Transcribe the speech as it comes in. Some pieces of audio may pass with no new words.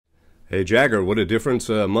Hey, Jagger, what a difference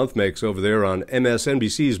a month makes over there on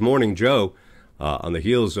MSNBC's Morning Joe. On the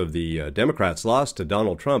heels of the Democrats' loss to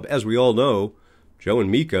Donald Trump, as we all know, Joe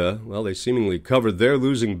and Mika, well, they seemingly covered their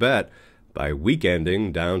losing bet by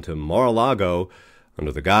weekending down to Mar-a-Lago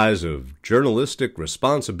under the guise of journalistic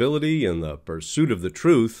responsibility and the pursuit of the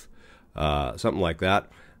truth, something like that.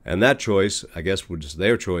 And that choice, I guess, was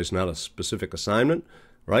their choice, not a specific assignment,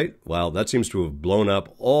 right? Well, that seems to have blown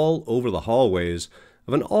up all over the hallways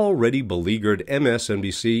of an already beleaguered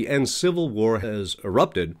MSNBC, and civil war has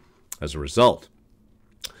erupted as a result.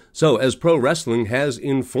 So, as pro wrestling has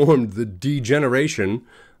informed the degeneration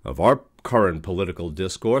of our current political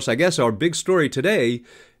discourse, I guess our big story today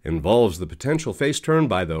involves the potential face turn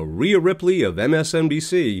by the Rhea Ripley of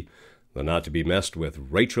MSNBC, the not to be messed with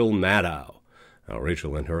Rachel Maddow. Now,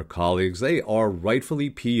 Rachel and her colleagues, they are rightfully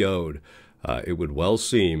PO'd, it would well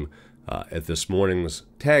seem, at this morning's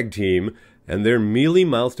tag team and their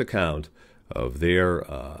mealy-mouthed account of their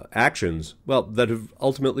actions, well, that have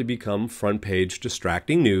ultimately become front-page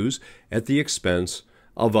distracting news at the expense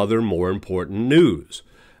of other more important news.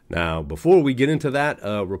 Now, before we get into that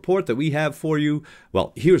report that we have for you,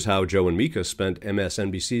 well, here's how Joe and Mika spent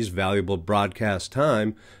MSNBC's valuable broadcast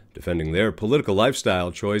time defending their political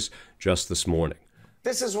lifestyle choice just this morning.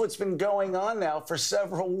 This is what's been going on now for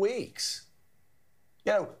several weeks.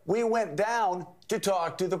 You know, we went down to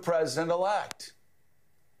talk to the president-elect.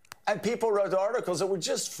 And people wrote articles that were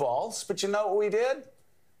just false, but you know what we did?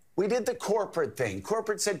 We did the corporate thing.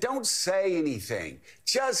 Corporate said, don't say anything.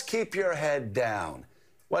 Just keep your head down.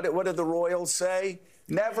 What did the Royals say?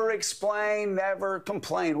 Never explain, never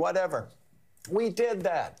complain, whatever. We did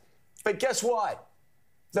that. But guess what?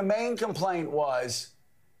 The main complaint was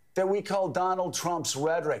that we called Donald Trump's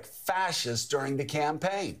rhetoric fascist during the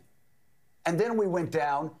campaign. And then we went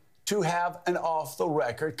down to have an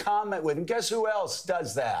off-the-record comment with him. Guess who else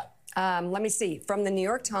does that? Let me see. From the New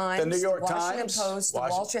York Times, the New York Washington Times, Post, the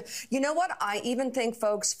Wall Street. You know what? I even think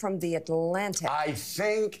folks from the Atlantic. I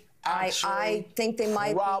think actually, I think they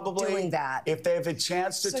might probably be doing that. If they have a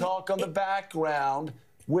chance to talk on the background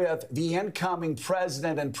with the incoming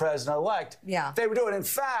president and president-elect, they would do it. In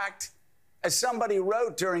fact, as somebody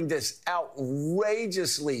wrote during this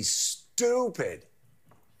outrageously stupid,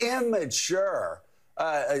 immature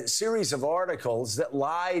series of articles that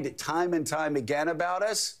lied time and time again about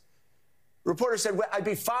us, reporter said, well, I'd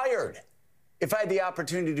be fired if I had the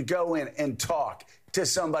opportunity to go in and talk to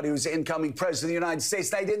somebody who's incoming president of the United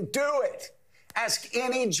States, and I didn't do it. Ask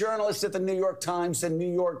any journalist at the New York Times, the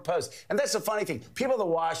New York Post. And that's the funny thing. People at the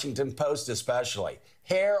Washington Post especially,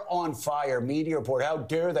 hair on fire, media report, how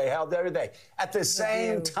dare they, how dare they? At the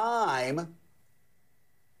same time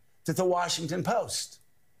that the Washington Post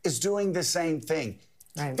is doing the same thing.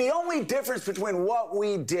 Right. The only difference between what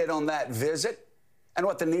we did on that visit and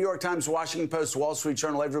what the New York Times, Washington Post, Wall Street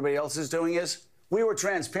Journal, everybody else is doing is we were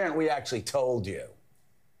transparent. We actually told you.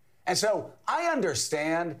 And so I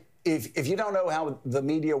understand if you don't know how the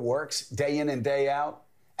media works day in and day out,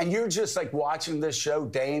 and you're just like watching this show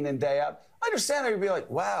day in and day out, I understand that you'd be like,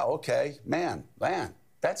 wow, okay, man,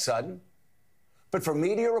 that's sudden. But for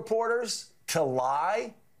media reporters to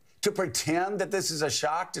lie, to pretend that this is a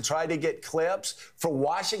shock, to try to get clips, for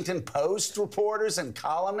Washington Post reporters and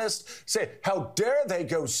columnists say, how dare they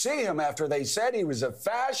go see him after they said he was a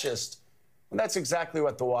fascist? And that's exactly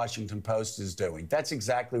what the Washington Post is doing. That's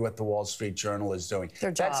exactly what the Wall Street Journal is doing.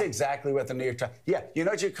 Their job. That's exactly what the New York Times. Yeah, you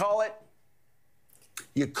know what you call it?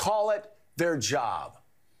 You call it their job.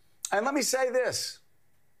 And let me say this.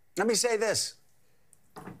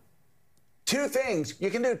 Two things.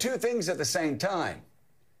 You can do two things at the same time.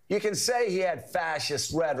 You can say he had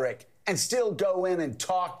fascist rhetoric and still go in and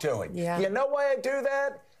talk to him. Yeah. You know why I do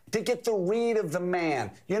that? To get the read of the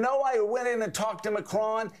man. You know why I went in and talked to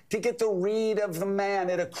Macron? To get the read of the man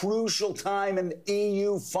at a crucial time in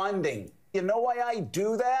EU funding. You know why I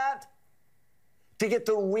do that? To get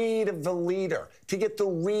the read of the leader, to get the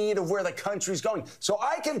read of where the country's going. So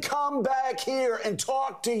I can come back here and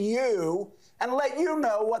talk to you and let you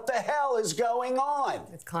know what the hell is going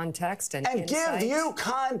on. With context and give you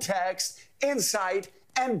context, insight,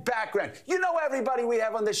 and background. You know everybody we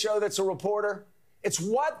have on the show that's a reporter? It's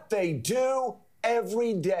what they do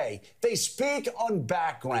every day. They speak on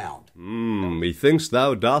background. Methinks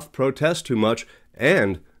thou doth protest too much,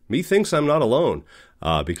 and methinks I'm not alone,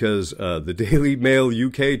 because the Daily Mail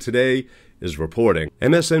UK today is reporting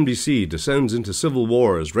MSNBC descends into civil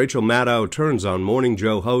war as Rachel Maddow turns on Morning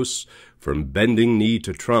Joe hosts from bending knee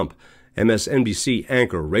to Trump. MSNBC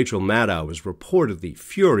anchor Rachel Maddow is reportedly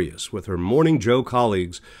furious with her Morning Joe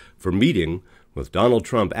colleagues for meeting with Donald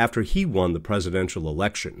Trump after he won the presidential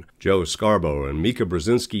election. Joe Scarborough and Mika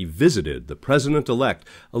Brzezinski visited the president-elect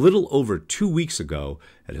a little over 2 weeks ago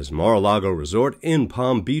at his Mar-a-Lago resort in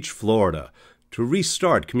Palm Beach, Florida, to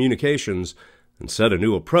restart communications and set a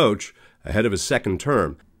new approach ahead of his second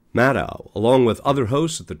term. Maddow, along with other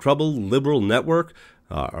hosts at the troubled liberal network,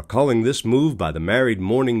 are calling this move by the married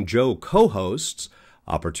Morning Joe co-hosts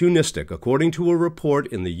opportunistic, according to a report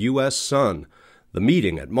in the U.S. Sun. The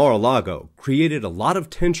meeting at Mar-a-Lago created a lot of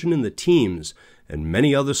tension in the teams and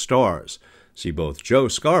many other stars. See both Joe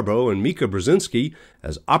Scarborough and Mika Brzezinski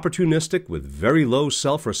as opportunistic with very low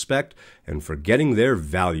self-respect and forgetting their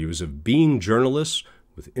values of being journalists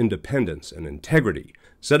with independence and integrity,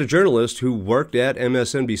 said a journalist who worked at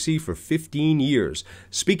MSNBC for 15 years.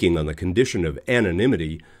 Speaking on the condition of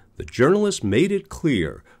anonymity, the journalist made it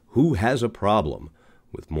clear who has a problem,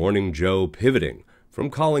 with Morning Joe pivoting from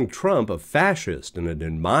calling Trump a fascist and an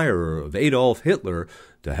admirer of Adolf Hitler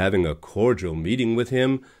to having a cordial meeting with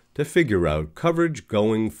him to figure out coverage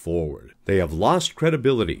going forward. They have lost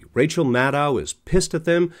credibility. Rachel Maddow is pissed at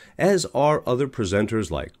them, as are other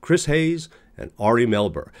presenters like Chris Hayes and Ari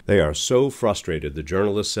Melber. They are so frustrated, the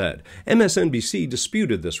journalist said. MSNBC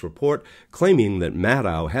disputed this report, claiming that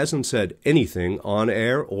Maddow hasn't said anything on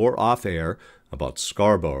air or off air about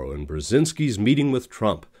Scarborough and Brzezinski's meeting with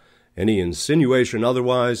Trump. Any insinuation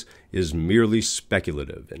otherwise is merely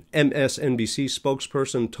speculative. An MSNBC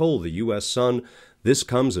spokesperson told the U.S. Sun this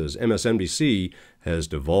comes as MSNBC has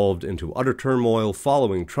devolved into utter turmoil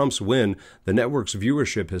following Trump's win. The network's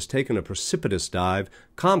viewership has taken a precipitous dive.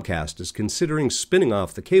 Comcast is considering spinning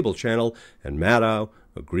off the cable channel, and Maddow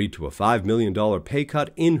agreed to a $5 million pay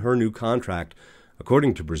cut in her new contract.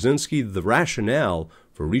 According to Brzezinski, the rationale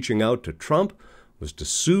for reaching out to Trump was to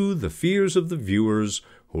soothe the fears of the viewers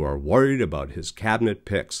who are worried about his cabinet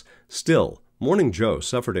picks. Still, Morning Joe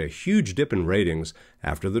suffered a huge dip in ratings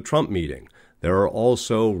after the Trump meeting. There are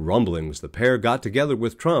also rumblings the pair got together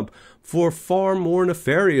with Trump for far more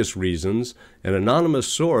nefarious reasons. An anonymous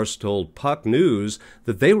source told Puck News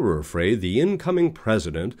that they were afraid the incoming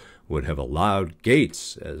president would have allowed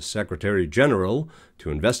Gates as Secretary General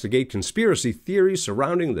to investigate conspiracy theories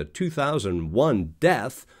surrounding the 2001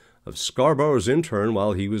 death of Scarborough's intern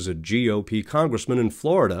while he was a GOP congressman in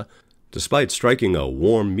Florida. Despite striking a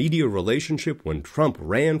warm media relationship when Trump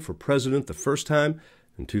ran for president the first time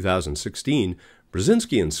in 2016,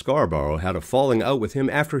 Brzezinski and Scarborough had a falling out with him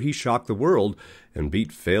after he shocked the world and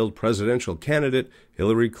beat failed presidential candidate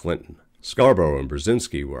Hillary Clinton. Scarborough and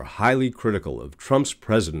Brzezinski were highly critical of Trump's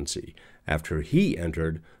presidency after he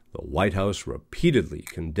entered the White House, repeatedly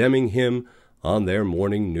condemning him on their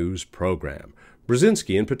morning news program.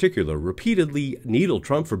 Brzezinski, in particular, repeatedly needled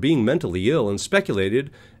Trump for being mentally ill and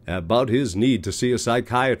speculated about his need to see a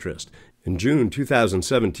psychiatrist. In June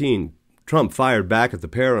 2017, Trump fired back at the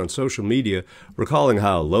pair on social media, recalling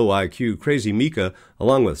how low-IQ Crazy Mika,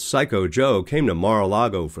 along with Psycho Joe, came to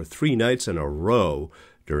Mar-a-Lago for 3 nights in a row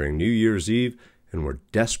during New Year's Eve and were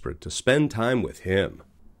desperate to spend time with him.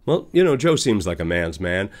 Well, Joe seems like a man's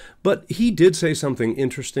man, but he did say something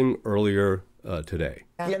interesting earlier today.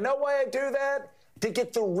 You know why I do that? To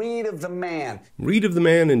get the read of the man. Read of the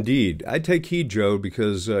man, indeed. I take heed, Joe,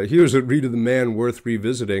 because here's a read of the man worth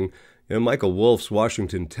revisiting. Michael Wolff's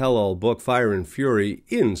Washington tell-all book, Fire and Fury,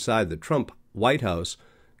 inside the Trump White House,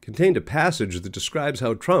 contained a passage that describes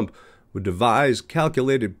how Trump would devise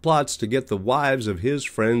calculated plots to get the wives of his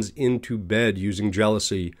friends into bed using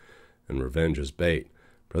jealousy and revenge as bait.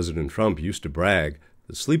 President Trump used to brag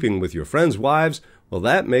that sleeping with your friends' wives, well,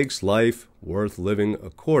 that makes life worth living,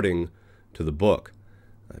 according to the book.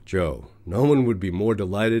 Joe, no one would be more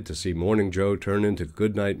delighted to see Morning Joe turn into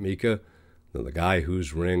Goodnight Mika than the guy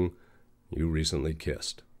whose ring you recently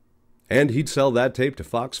kissed. And he'd sell that tape to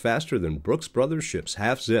Fox faster than Brooks Brothers ships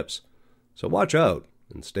half zips. So watch out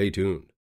and stay tuned.